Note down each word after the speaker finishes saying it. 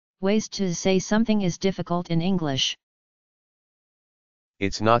Ways to say something is difficult in English.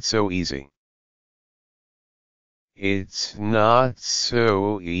 It's not so easy. It's not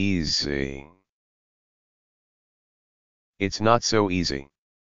so easy. It's not so easy.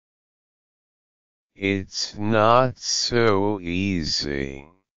 It's not so easy.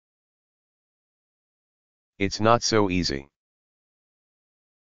 It's not so easy.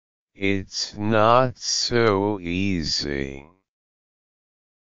 It's not so easy.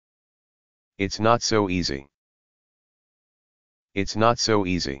 It's not so easy. It's not so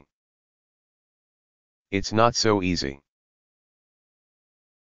easy. It's not so easy.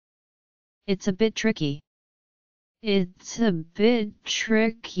 It's a bit tricky. It's a bit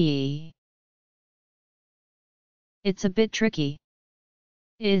tricky. It's a bit tricky.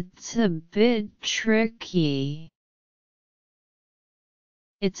 It's a bit tricky.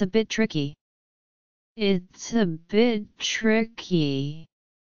 It's a bit tricky. It's a bit tricky.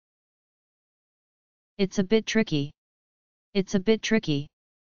 It's a bit tricky. It's a bit tricky.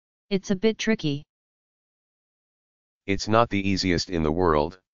 It's a bit tricky. It's not the easiest in the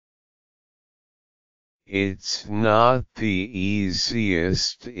world. It's not the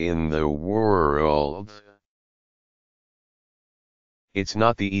easiest in the world. It's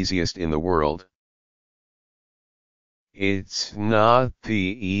not the easiest in the world. It's not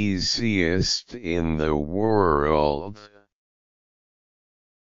the easiest in the world.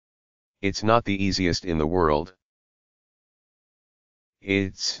 It's not the easiest in the world.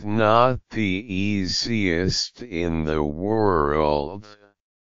 It's not the easiest in the world.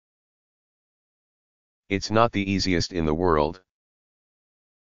 It's not the easiest in the world.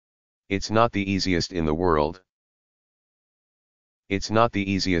 It's not the easiest in the world. It's not the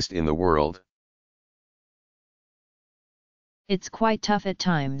easiest in the world. It's quite tough at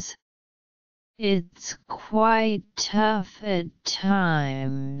times. It's quite tough at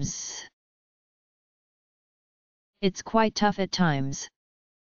times. It's quite tough at times.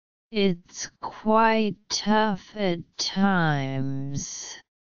 It's quite tough at times.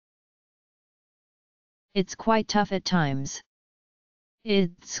 It's quite tough at times.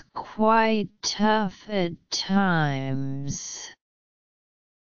 It's quite tough at times.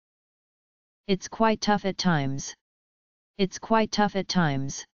 It's quite tough at times. It's quite tough at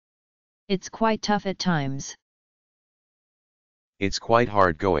times. It's quite tough at times. It's quite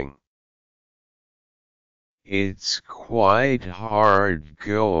hard going. It's quite hard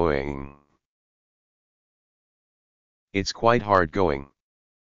going. It's quite hard going.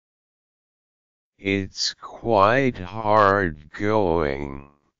 It's quite hard going.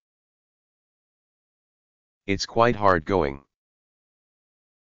 It's quite hard going.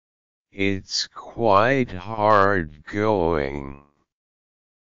 It's quite hard going.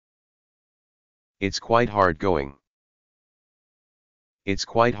 It's quite hard going. It's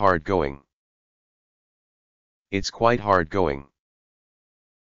quite hard going. It's quite hard going.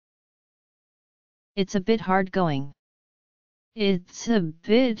 It's a bit hard going. It's a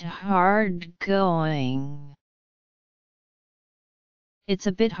bit hard going. It's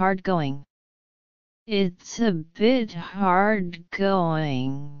a bit hard going. It's a bit hard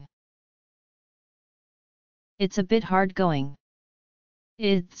going. It's a bit hard going.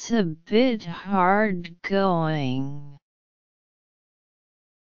 It's a bit hard going.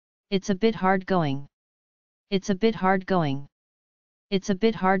 It's a bit hard going. It's a bit hard going. It's a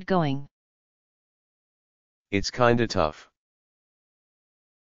bit hard going. It's kinda tough.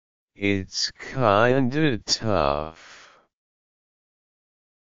 It's kinda tough.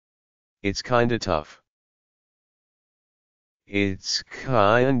 It's kinda tough. It's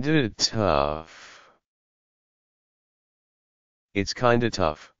kinda tough. It's kinda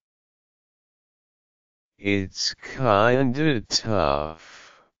tough. It's kinda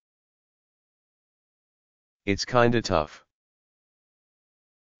tough. It's kinda tough.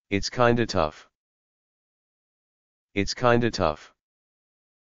 It's kinda tough. It's kinda tough.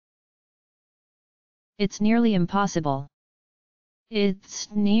 It's nearly impossible.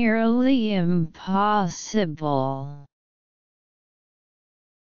 It's nearly impossible.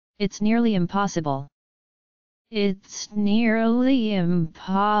 It's nearly impossible. It's nearly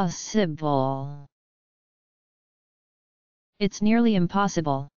impossible. It's nearly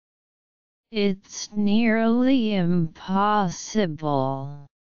impossible. It's nearly impossible.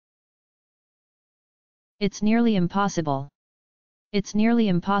 It's nearly impossible. It's nearly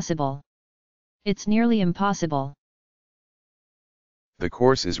impossible. It's nearly impossible. The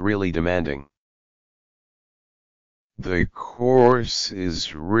course is really demanding. The course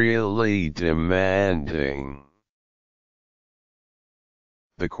is really demanding.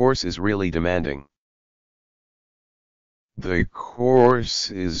 The course is really demanding. The course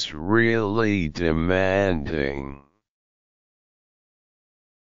is really demanding.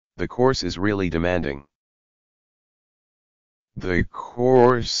 The course is really demanding. The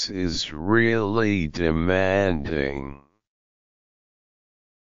course is really demanding.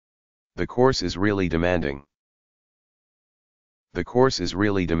 The course is really demanding. The course is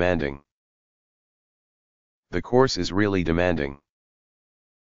really demanding. The course is really demanding.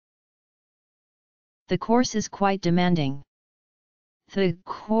 The course is quite demanding. The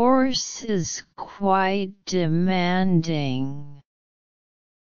course is quite demanding.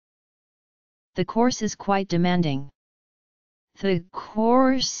 The course is quite demanding. The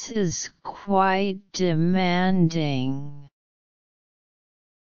course is quite demanding.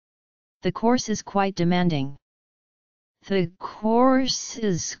 The course is quite demanding. The course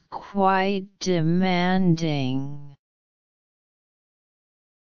is quite demanding.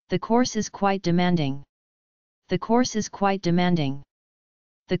 The course is quite demanding. The course is quite demanding.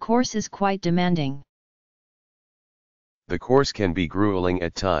 The course is quite demanding. The course can be grueling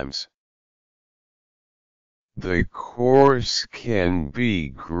at times. The course can be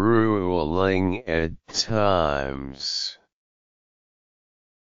grueling at times.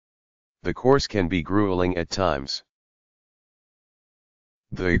 The course can be grueling at times.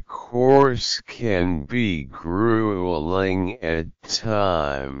 The course can be grueling at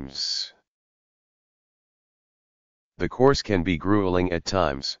times. The course can be grueling at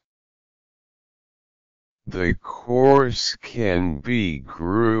times. The course can be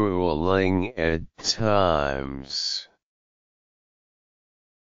grueling at times.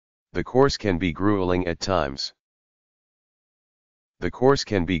 The course can be grueling at times. The course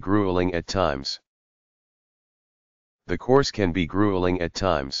can be grueling at times. The course can be grueling at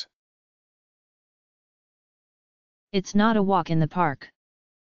times. It's not a walk in the park.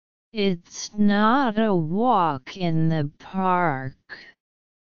 It's not a walk in the park.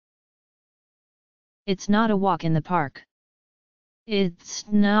 It's not a walk in the park. It's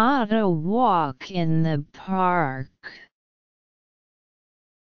not a walk in the park.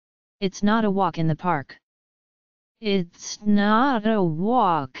 It's not a walk in the park. It's not a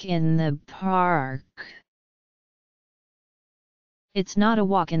walk in the park. It's not a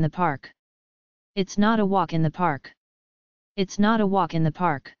walk in the park. It's not a walk in the park. It's not a walk in the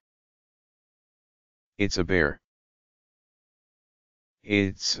park. It's a bear.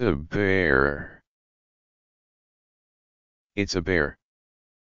 It's a bear. It's a bear.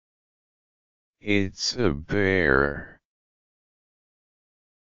 It's a bear.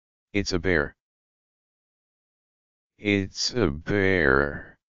 It's a bear. It's a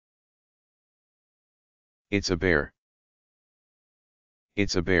bear. It's a bear.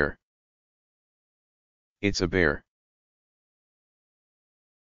 It's a bear. It's a bear.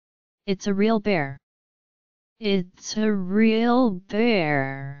 It's a real bear. It's a real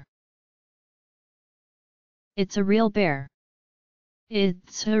bear. It's a real bear.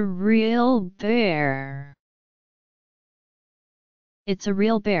 It's a real bear. It's a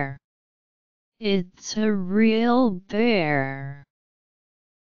real bear. It's a real bear.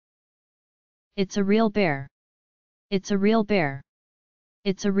 It's a real bear. It's a real bear.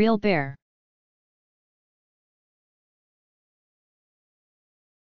 It's a real bear.